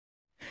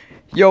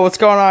Yo, what's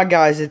going on,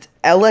 guys? It's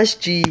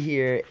LSG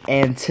here,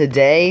 and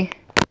today,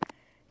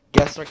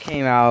 guess what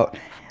came out?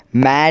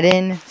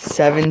 Madden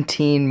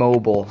 17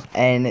 Mobile,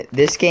 and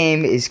this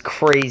game is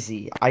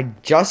crazy. I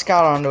just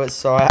got onto it,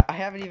 so I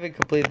haven't even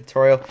completed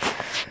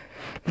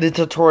the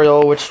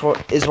tutorial, which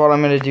is what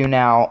I'm going to do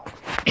now.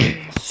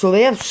 So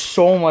they have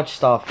so much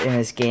stuff in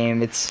this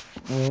game. It's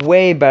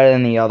way better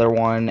than the other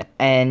one,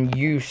 and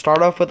you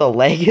start off with a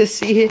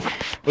legacy,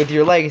 with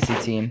your legacy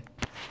team,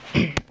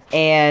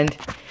 and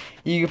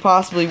you could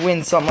possibly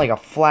win something like a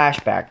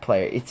flashback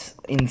player. It's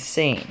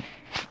insane.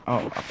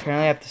 Oh,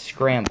 apparently I have to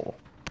scramble.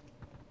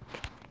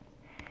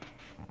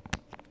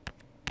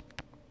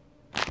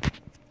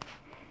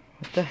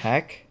 What the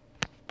heck?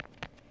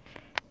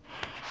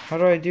 How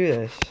do I do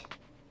this?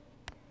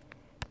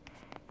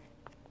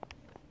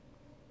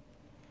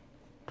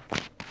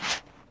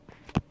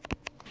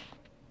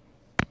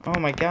 Oh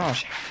my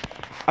gosh.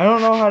 I don't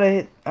know how to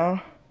hit...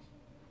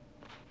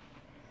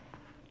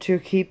 to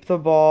keep the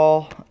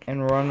ball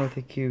and run with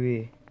the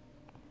QB.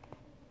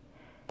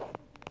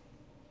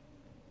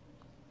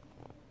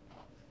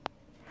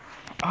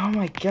 Oh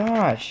my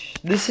gosh.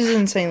 This is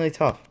insanely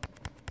tough.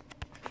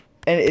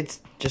 And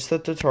it's just a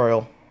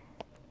tutorial.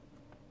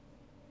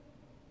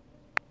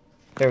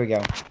 There we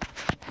go.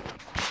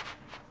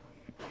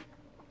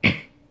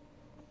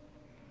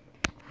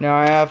 Now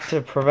I have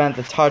to prevent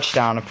the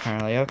touchdown,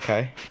 apparently.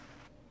 Okay.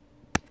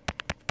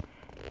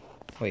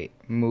 Wait,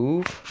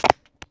 move?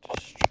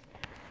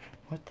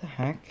 What the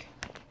heck?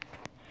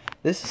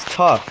 This is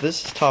tough.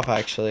 This is tough,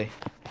 actually.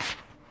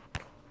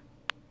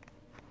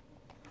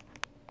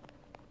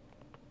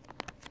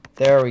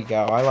 There we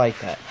go. I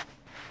like that.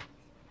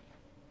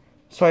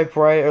 Swipe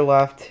right or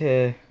left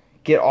to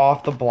get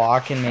off the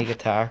block and make a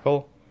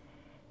tackle.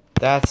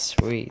 That's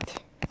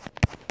sweet.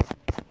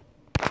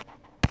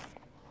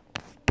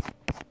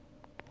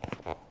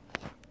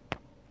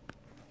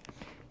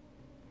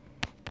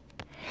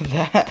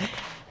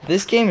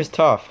 This game is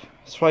tough.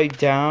 Swipe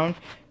down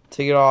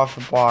to get off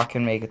the block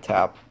and make a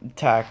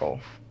tackle.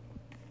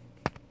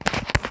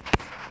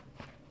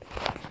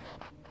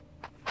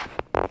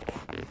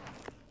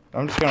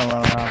 I'm just gonna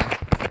run around.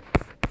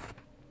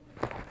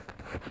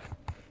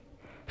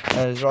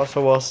 There's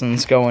Russell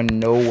Wilson's going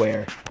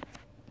nowhere.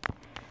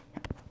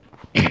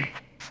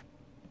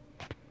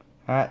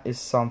 That is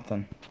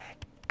something.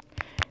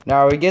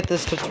 Now we get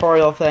this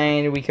tutorial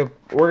thing.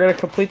 We're gonna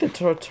complete the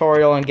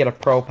tutorial and get a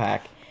pro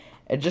pack.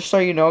 And just so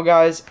you know,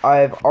 guys,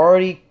 I've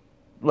already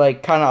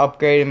kind of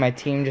upgraded my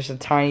team just a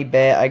tiny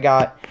bit. I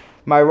got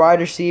my wide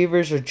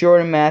receivers are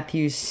Jordan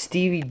Matthews,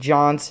 Stevie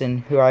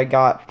Johnson, who I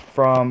got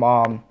from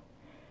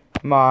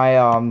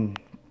my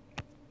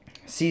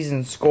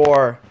season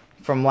score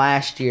from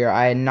last year.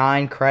 I had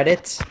 9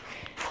 credits.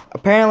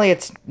 Apparently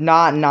it's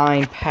not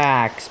 9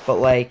 packs,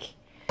 but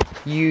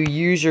you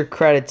use your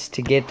credits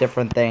to get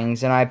different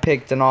things, and I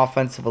picked an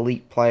offensive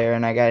elite player,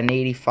 and I got an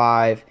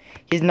 85.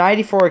 He's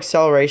 94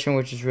 acceleration,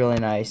 which is really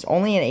nice.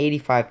 Only an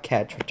 85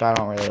 catch, which I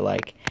don't really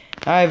like.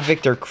 I have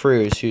Victor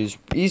Cruz,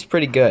 he's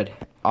pretty good.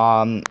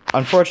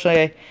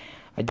 Unfortunately,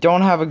 I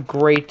don't have a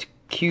great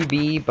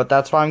QB, but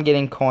that's why I'm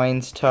getting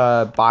coins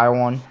to buy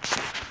one.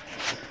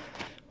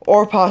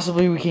 Or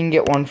possibly we can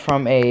get one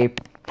from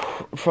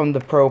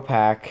the pro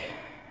pack.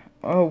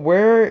 Oh,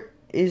 where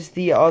is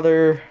the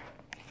other...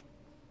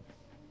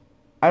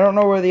 I don't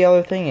know where the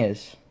other thing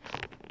is.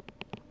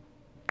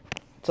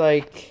 It's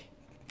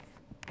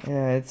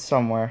yeah, it's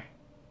somewhere.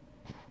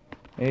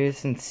 Maybe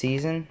it's in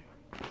season?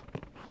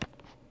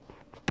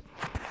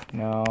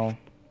 No.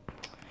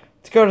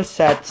 Let's go to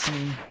sets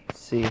and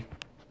see.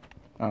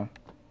 Oh,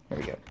 there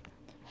we go.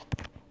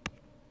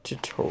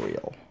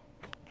 Tutorial.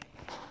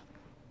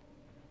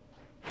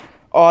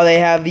 Oh, they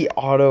have the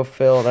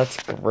autofill.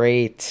 That's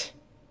great.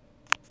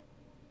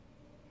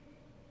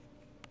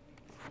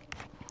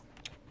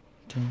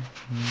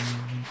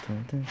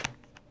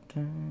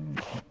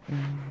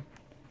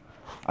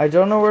 I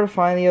don't know where to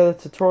find the other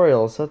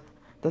tutorials.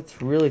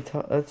 That's really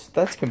tough.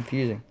 That's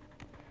confusing.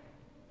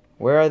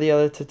 Where are the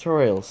other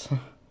tutorials?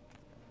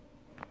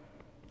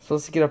 So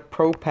let's get a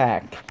pro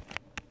pack.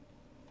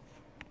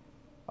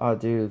 Oh,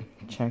 dude,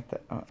 check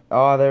that.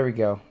 Oh, there we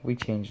go. We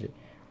changed it.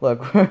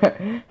 Look,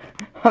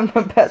 I'm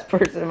the best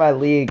person in my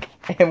league,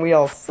 and we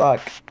all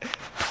suck.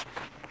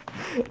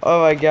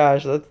 Oh my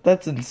gosh,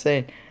 that's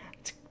insane.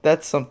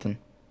 That's something.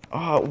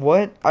 Oh,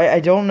 what? I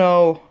don't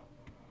know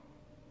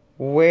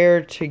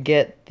where to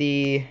get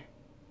do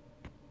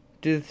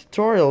the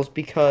tutorials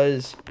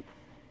because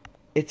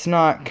it's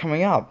not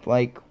coming up.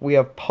 We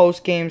have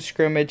post-game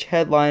scrimmage,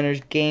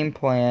 headliners, game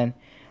plan,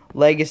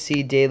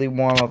 legacy, daily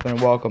warm-up,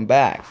 and welcome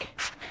back.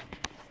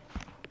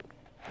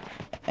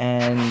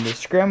 And the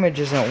scrimmage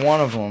isn't one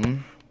of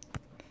them.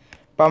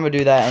 But I'm going to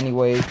do that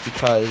anyways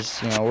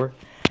because,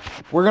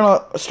 we're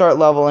going to start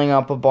leveling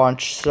up a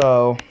bunch,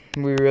 so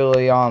we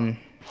really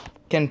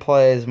can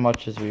play as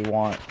much as we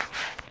want.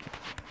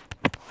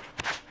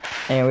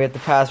 And we have to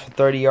pass for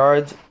 30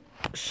 yards.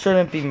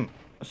 Shouldn't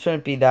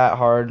be that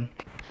hard.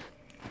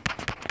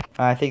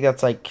 I think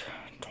that's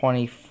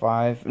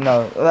 25.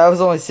 No, that was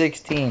only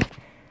 16.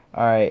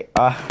 Alright,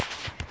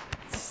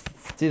 let's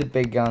do the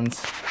big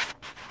guns.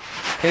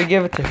 Gonna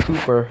give it to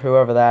Hooper,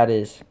 whoever that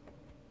is.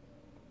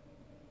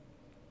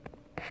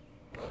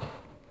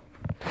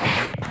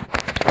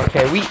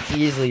 Okay, we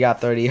easily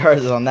got 30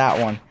 yards on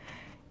that one.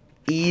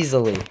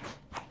 Easily.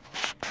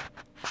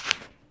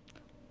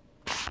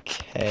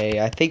 Okay,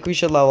 I think we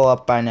should level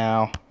up by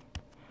now.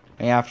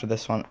 After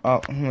this one.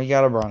 Oh, we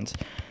got a bronze.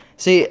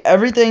 See,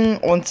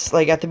 everything, once,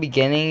 like, at the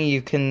beginning,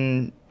 you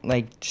can,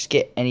 like, just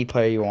get any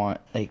player you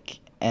want. Like,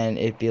 and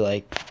it'd be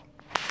like,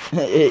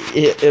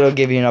 it'll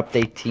give you an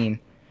update team.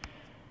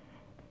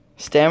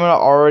 Stamina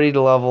already to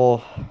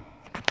level.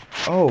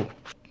 Oh,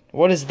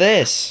 what is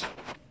this?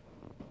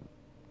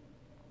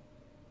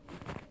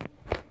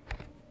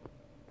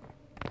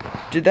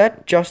 Did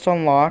that just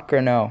unlock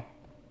or no?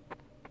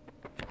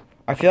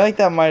 I feel like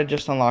that might have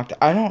just unlocked.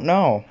 I don't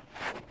know.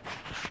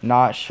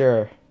 Not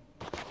sure.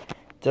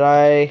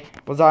 I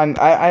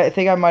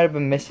think I might have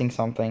been missing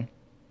something.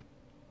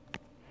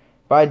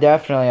 But I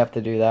definitely have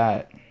to do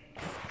that.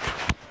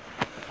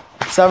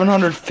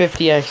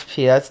 750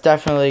 XP. That's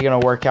definitely gonna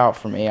work out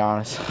for me,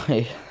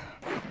 honestly.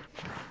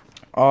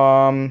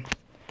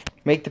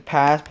 Make the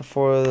pass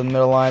before the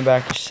middle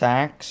linebacker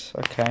sacks.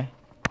 Okay.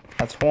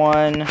 That's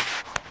one.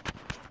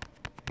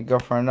 We go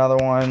for another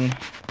one.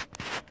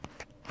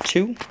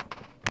 2.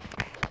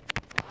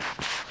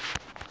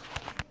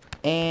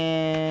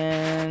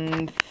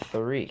 And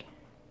 3.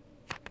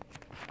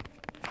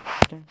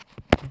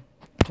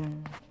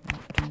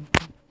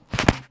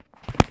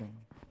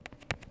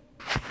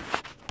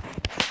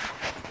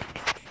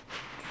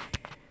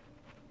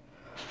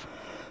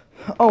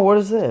 Oh, what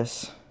is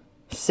this?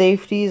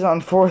 Safeties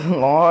on 4th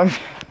and long.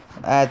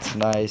 That's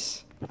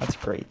nice. That's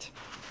great.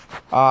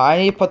 I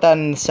need to put that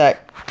in the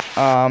sec.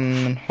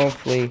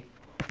 Hopefully.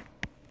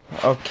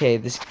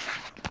 Okay,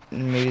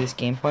 maybe this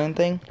game plan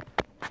thing.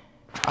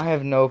 I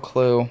have no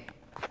clue.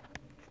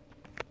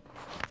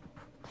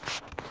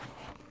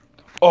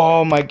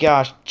 Oh my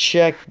gosh,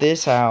 check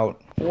this out.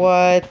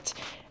 What?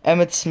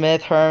 Emmitt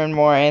Smith, Herman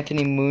Moore,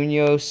 Anthony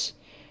Munoz,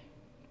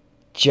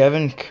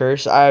 Jevin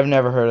Kearse. I've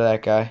never heard of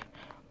that guy.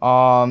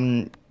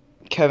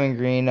 Kevin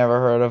Green, never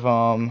heard of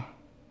him.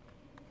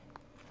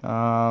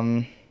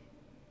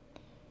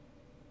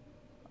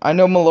 I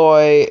know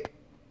Malloy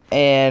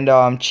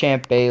and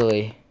Champ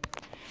Bailey.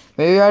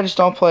 Maybe I just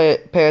don't pay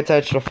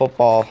attention to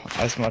football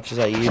as much as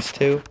I used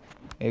to.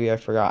 Maybe I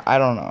forgot. I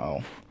don't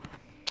know.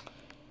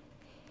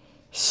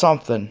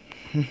 Something.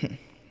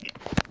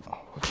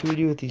 What should we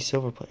do with these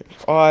silver players?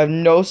 Oh, I have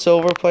no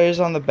silver players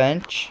on the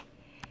bench.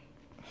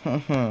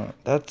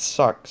 That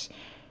sucks.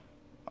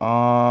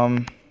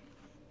 What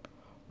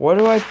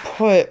do I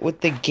put with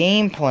the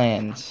game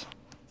plans?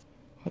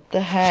 What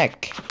the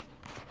heck?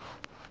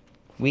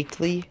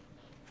 Weekly?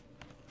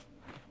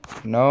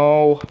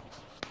 No.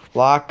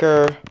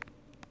 Locker.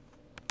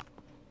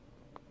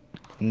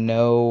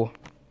 No.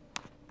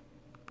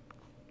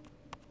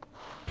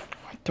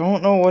 I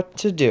don't know what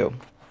to do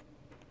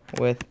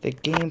with the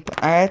game plan.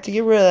 I have to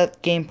get rid of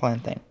that game plan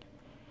thing.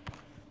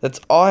 That's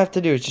all I have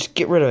to do is just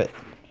get rid of it.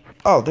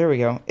 Oh, there we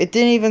go. It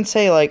didn't even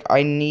say, like,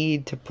 I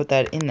need to put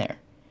that in there.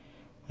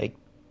 Like,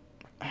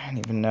 I don't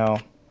even know.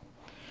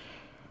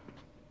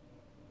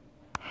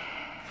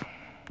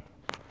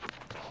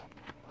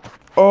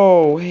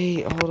 Oh,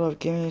 wait, hold up.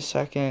 Give me a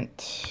second.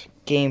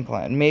 Game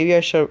plan. Maybe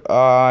I should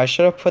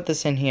have put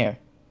this in here.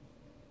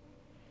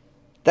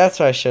 That's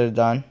what I should have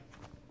done.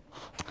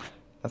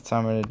 That's what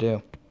I'm going to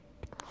do.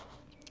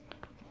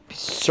 Be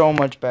so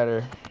much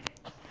better.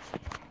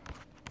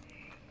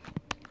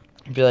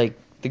 Be like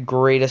the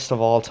greatest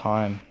of all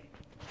time.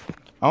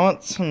 I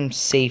want some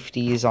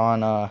safeties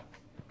on, I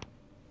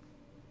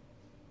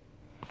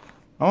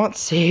want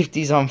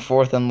safeties on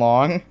 4th and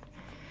long.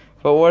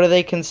 But what do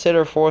they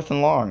consider 4th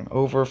and long?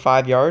 Over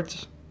 5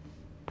 yards?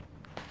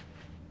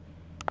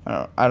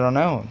 I don't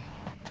know.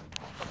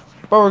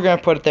 But we're going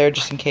to put it there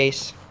just in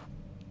case.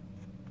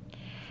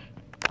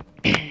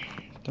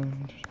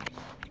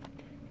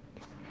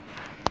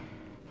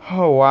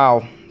 Oh,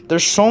 wow.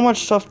 There's so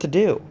much stuff to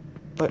do.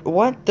 But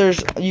what?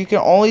 You can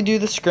only do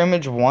the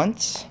scrimmage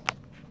once?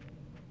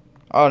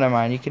 Oh, never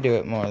mind. You can do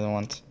it more than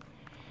once.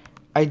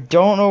 I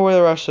don't know where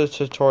the rest of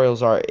the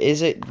tutorials are.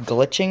 Is it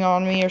glitching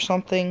on me or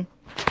something?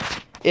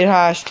 It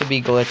has to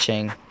be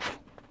glitching.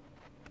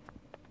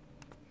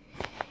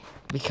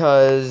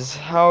 Because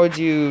how would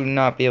you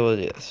not be able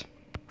to do this?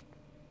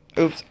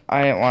 Oops,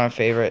 I didn't want to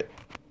favorite.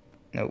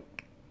 Nope.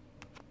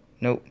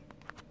 Nope.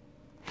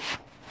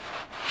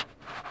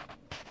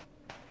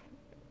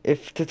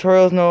 If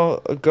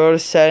tutorials go to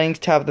settings,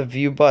 tap the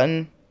view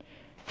button.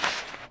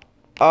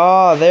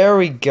 Oh, there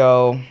we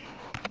go.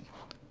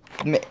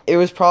 It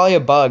was probably a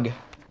bug.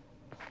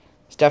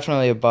 It's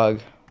definitely a bug.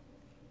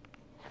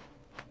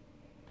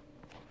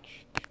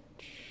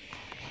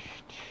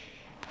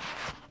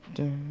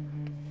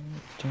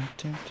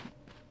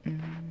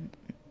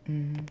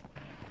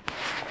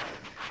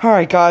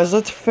 Alright guys,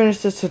 let's finish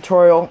this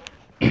tutorial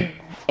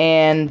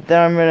and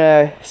then I'm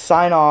gonna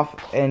sign off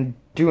and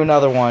do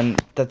another one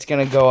that's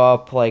gonna go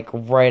up like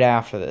right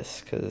after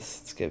this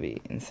because it's gonna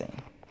be insane.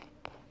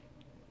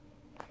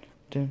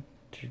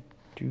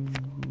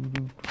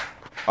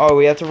 Oh,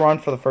 we have to run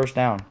for the first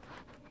down.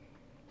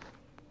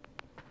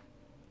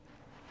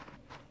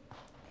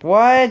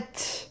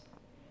 What?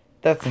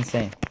 That's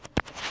insane.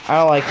 I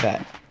don't like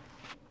that.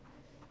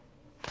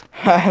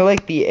 I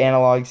like the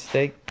analog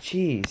stick.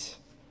 Jeez.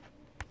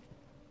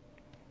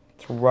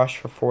 To rush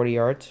for 40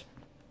 yards.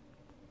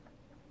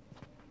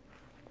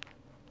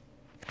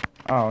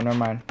 Oh, never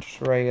mind.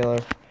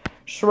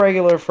 Just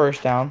regular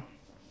first down.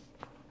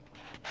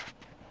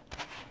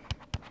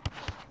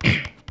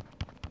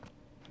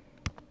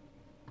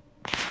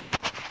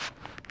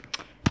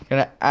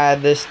 Gonna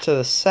add this to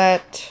the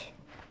set.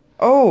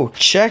 Oh,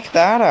 check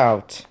that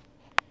out.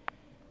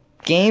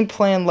 Game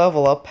plan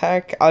level up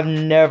pack. I've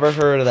never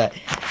heard of that.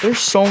 There's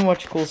so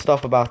much cool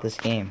stuff about this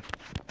game.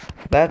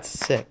 That's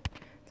sick.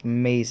 It's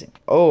amazing.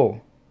 Oh.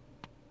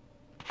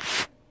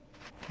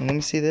 Let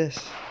me see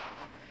this.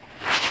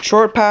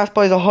 Short pass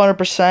plays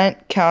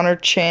 100%. Counter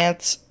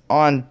chance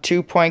on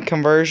 2-point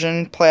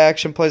conversion. Play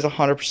action plays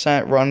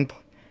 100%. Run.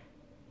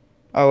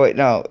 Oh, wait,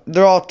 no.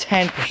 They're all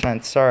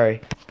 10%.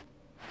 Sorry.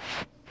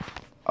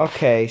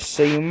 Okay,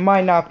 so you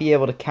might not be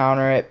able to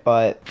counter it,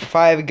 but if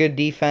I have a good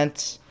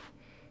defense,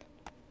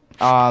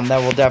 then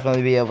we'll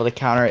definitely be able to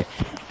counter it.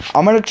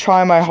 I'm gonna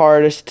try my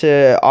hardest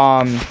to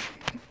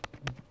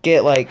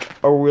get like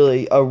a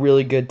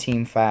really good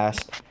team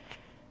fast.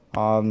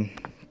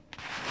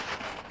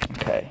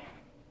 Okay.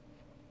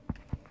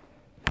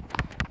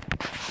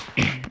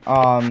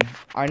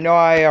 I know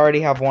I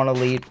already have one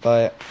elite,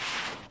 but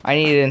I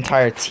need an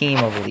entire team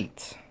of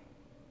elites.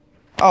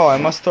 Oh, I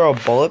must throw a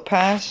bullet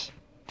pass?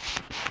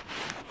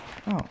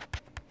 Oh.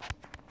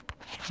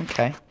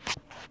 Okay.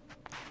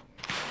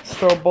 Let's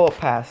throw a bullet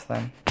pass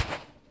then.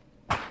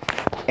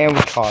 And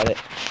we caught it.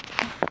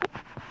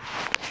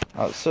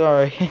 Oh,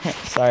 sorry.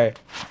 Sorry.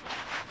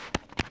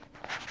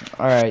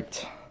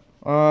 Alright.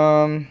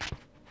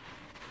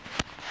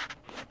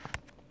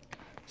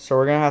 So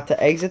we're gonna have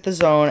to exit the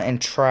zone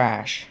and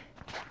trash.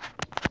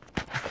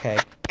 Okay,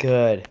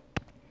 good.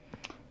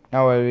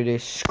 Now what do we do?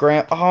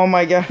 Oh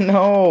my god,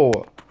 no!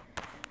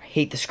 I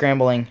hate the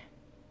scrambling.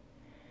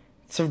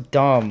 It's so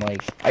dumb.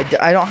 Like,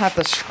 I don't have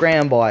to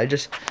scramble.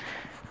 Just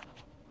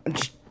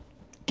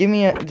give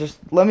me just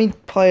let me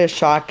play a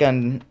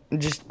shotgun.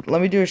 Just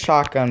let me do a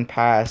shotgun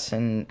pass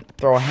and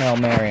throw a Hail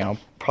Mary and I'll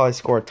probably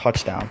score a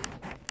touchdown.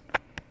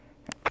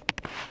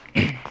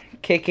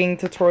 Kicking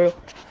tutorial.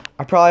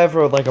 I probably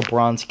have like a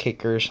bronze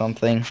kicker or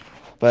something.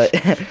 But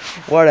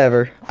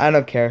whatever. I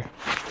don't care.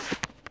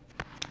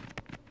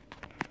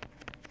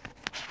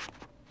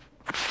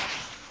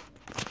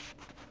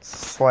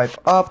 Swipe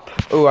up.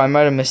 Oh, I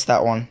might have missed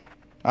that one.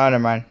 Oh,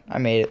 never mind. I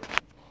made it.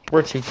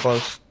 We're too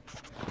close.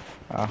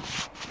 Oh,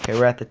 okay,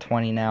 we're at the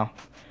 20 now.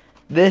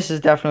 This is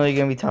definitely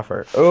going to be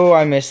tougher. Oh,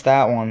 I missed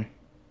that one.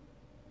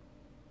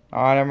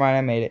 Oh, never mind.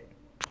 I made it.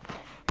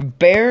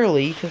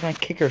 Barely, because my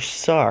kicker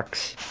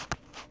sucks.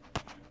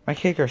 My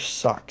kicker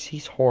sucks.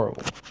 He's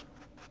horrible.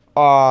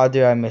 Oh,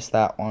 dude, I missed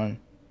that one.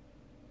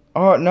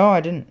 Oh, no,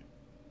 I didn't.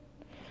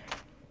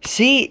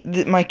 See,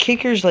 my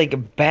kicker's,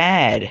 like,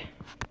 bad.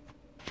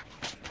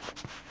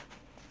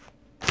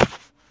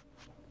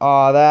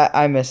 Oh,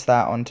 I missed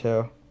that one,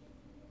 too.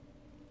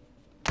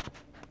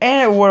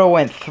 And it would have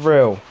went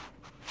through.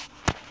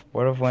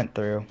 Would have went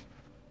through.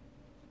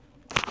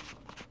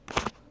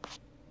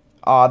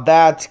 Oh,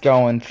 that's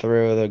going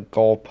through the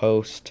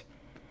goalpost.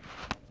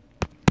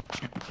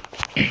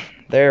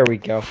 There we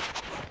go.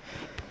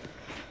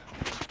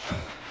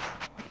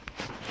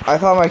 I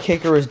thought my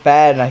kicker was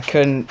bad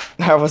and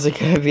I wasn't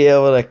going to be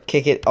able to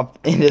kick it up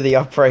into the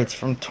uprights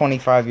from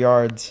 25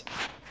 yards.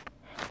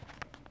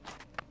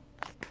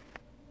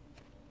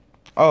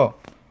 Oh,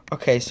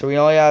 okay, so we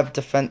only have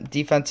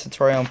defense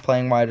tutorial and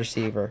playing wide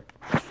receiver.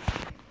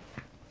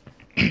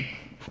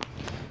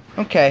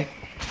 Okay.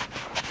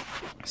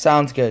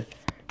 Sounds good.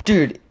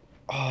 Dude.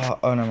 Oh,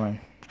 never mind.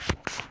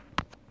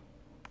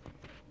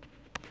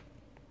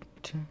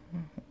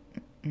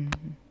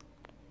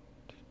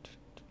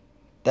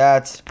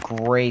 That's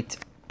great.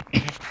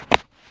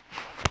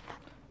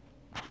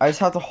 I just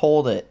have to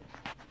hold it.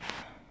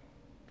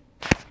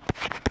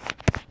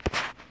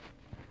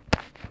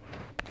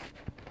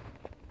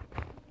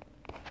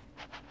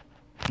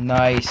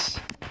 Nice.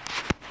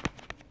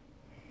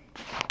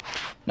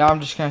 Now I'm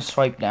just gonna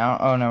swipe down.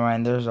 Oh, never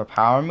mind. There's a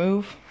power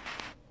move.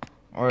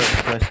 Or do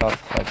I still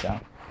have to swipe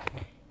down?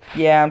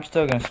 Yeah, I'm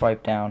still gonna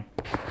swipe down.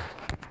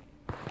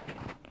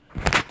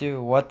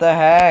 Dude, what the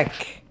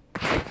heck?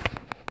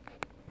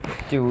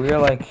 Dude, we're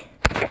like...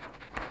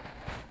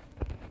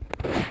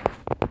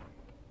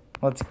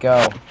 Let's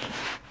go.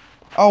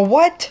 Oh,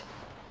 what?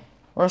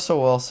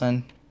 Russell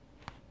Wilson.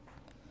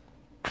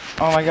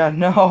 Oh my god,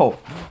 no.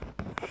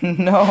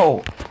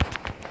 No.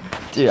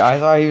 Dude, I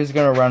thought he was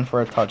gonna run for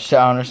a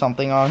touchdown or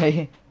something on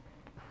me.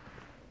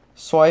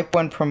 Swipe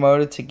when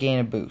promoted to gain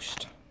a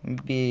boost.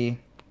 Be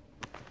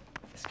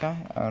this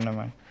guy? Oh, never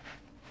mind.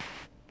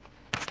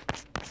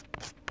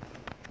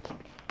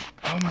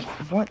 Oh my,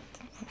 what?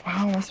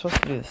 How am I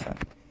supposed to do this then?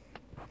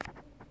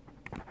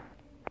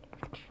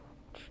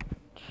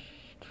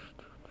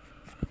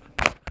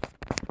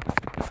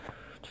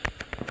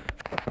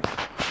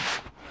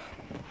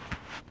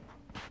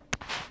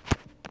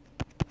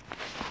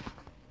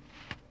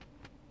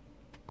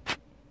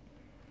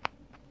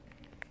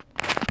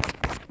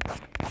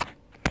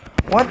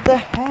 What the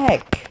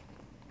heck?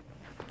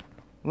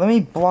 Let me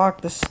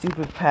block the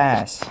stupid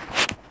pass.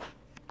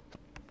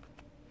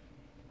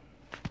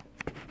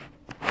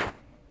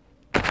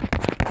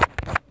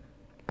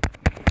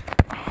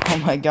 Oh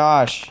my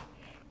gosh.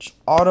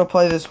 Just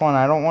autoplay this one.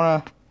 I don't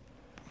wanna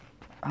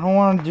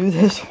do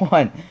this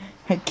one.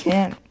 I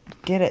can't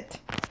get it.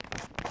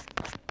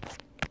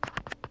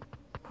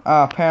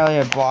 Oh, apparently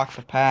I blocked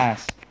the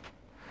pass.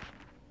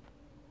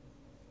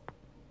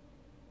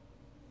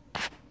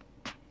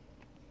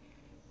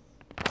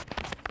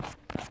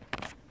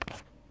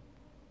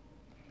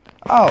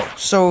 Oh,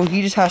 so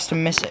he just has to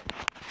miss it.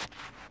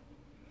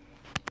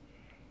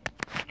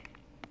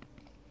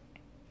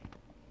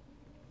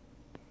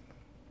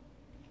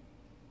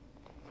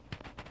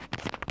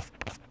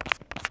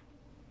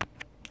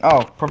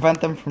 Oh,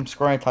 prevent them from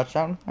scoring a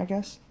touchdown, I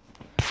guess.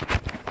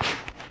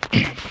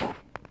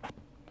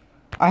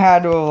 I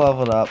had to have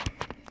leveled up.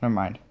 Never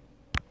mind.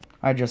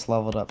 I just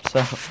leveled up,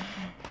 so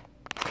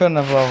couldn't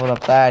have leveled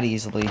up that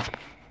easily.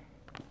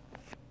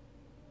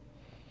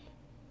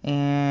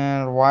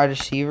 And wide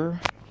receiver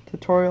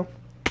tutorial.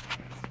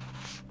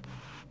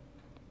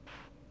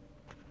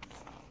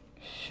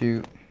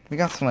 Shoot, we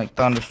got some like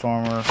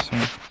thunderstorm or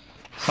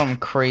something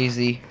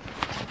crazy.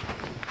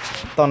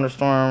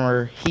 Thunderstorm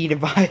or heat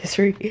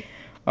advisory.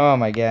 Oh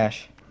my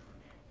gosh.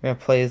 We're gonna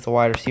play as the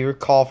wide receiver.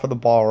 Call for the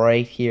ball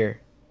right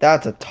here.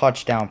 That's a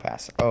touchdown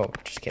pass. Oh,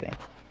 just kidding.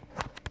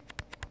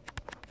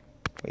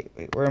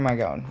 Wait, where am I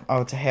going?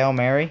 Oh, it's a Hail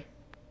Mary.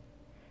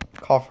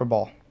 Call for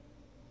ball.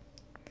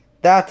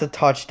 That's a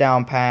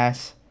touchdown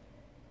pass.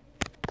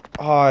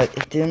 Oh,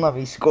 it didn't let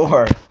me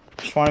score.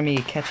 Just wanted me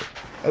to catch it.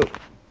 Oh.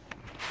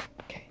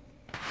 Okay.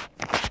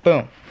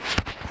 Boom.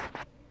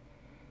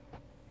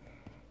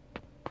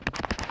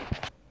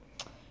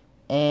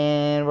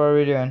 And what are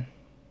we doing?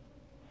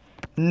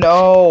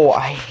 No,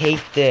 I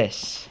hate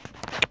this.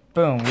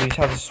 Boom, we just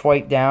have to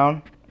swipe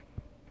down.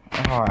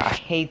 Oh, I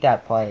hate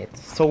that play.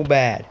 It's so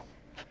bad.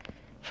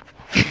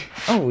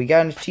 Oh, we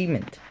got an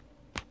achievement.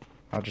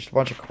 Oh, just a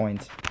bunch of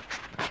coins.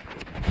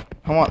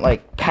 I want,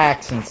 like,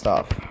 packs and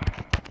stuff.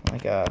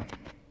 Like, I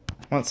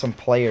want some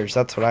players.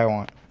 That's what I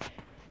want.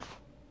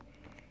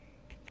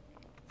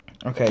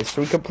 Okay,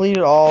 so we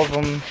completed all of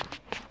them.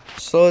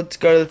 So let's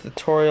go to the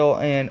tutorial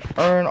and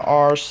earn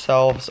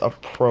ourselves a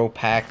pro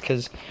pack,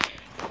 because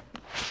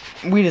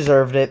we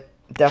deserved it.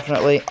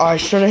 Definitely. Oh, I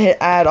should have hit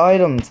add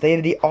items. They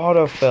had the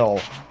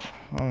autofill.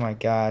 Oh my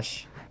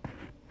gosh.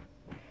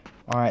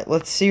 Alright,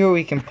 let's see what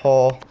we can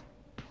pull.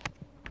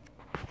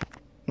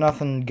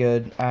 Nothing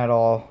good at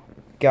all.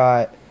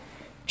 Got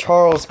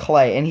Charles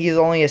Clay, and he's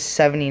only a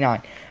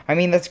 79. I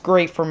mean, that's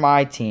great for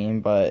my team,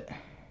 but...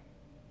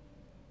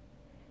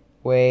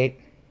 Wait.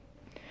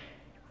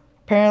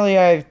 Apparently,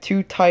 I have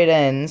 2 tight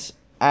ends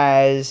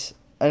as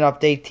an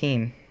update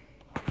team.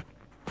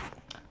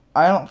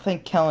 I don't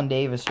think Kellen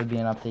Davis would be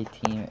an update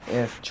team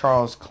if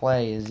Charles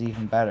Clay is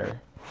even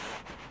better.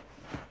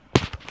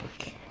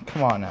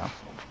 Come on now.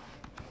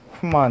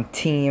 Come on,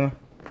 team.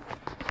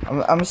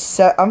 I'm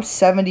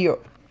 70.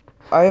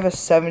 I have a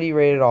 70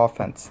 rated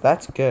offense.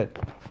 That's good.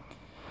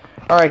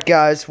 Alright,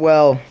 guys.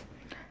 Well,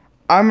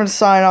 I'm going to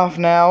sign off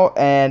now,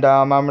 and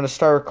I'm going to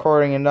start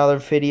recording another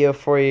video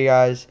for you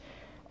guys.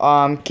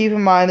 Keep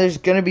in mind, there's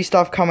going to be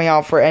stuff coming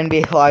out for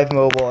NBA Live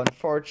Mobile.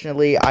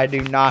 Unfortunately, I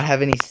do not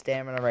have any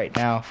stamina right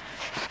now.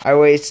 I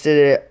wasted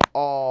it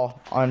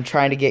all on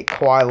trying to get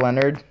Kawhi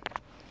Leonard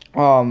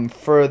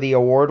for the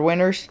award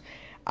winners.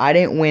 I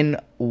didn't win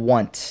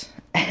once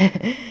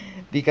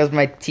because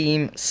my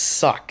team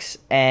sucks.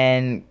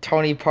 And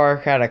Tony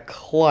Parker had a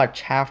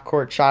clutch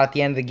half-court shot at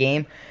the end of the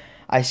game.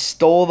 I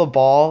stole the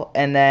ball,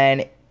 and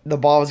then the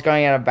ball was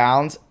going out of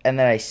bounds, and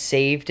then I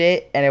saved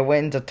it, and it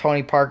went into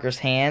Tony Parker's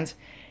hands.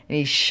 And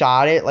he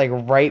shot it like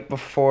right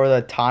before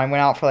the time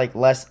went out for like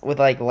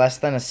less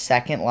than a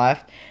second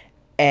left,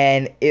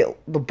 and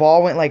the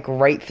ball went like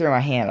right through my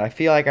hand. I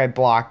feel like I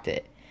blocked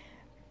it,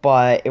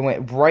 but it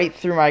went right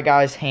through my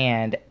guy's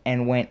hand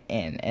and went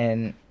in,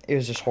 and it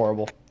was just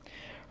horrible.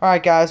 All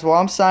right, guys. Well,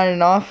 I'm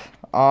signing off.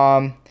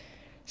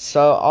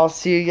 So I'll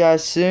see you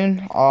guys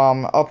soon.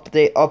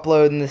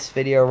 Uploading this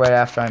video right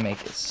after I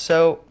make it.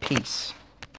 So peace.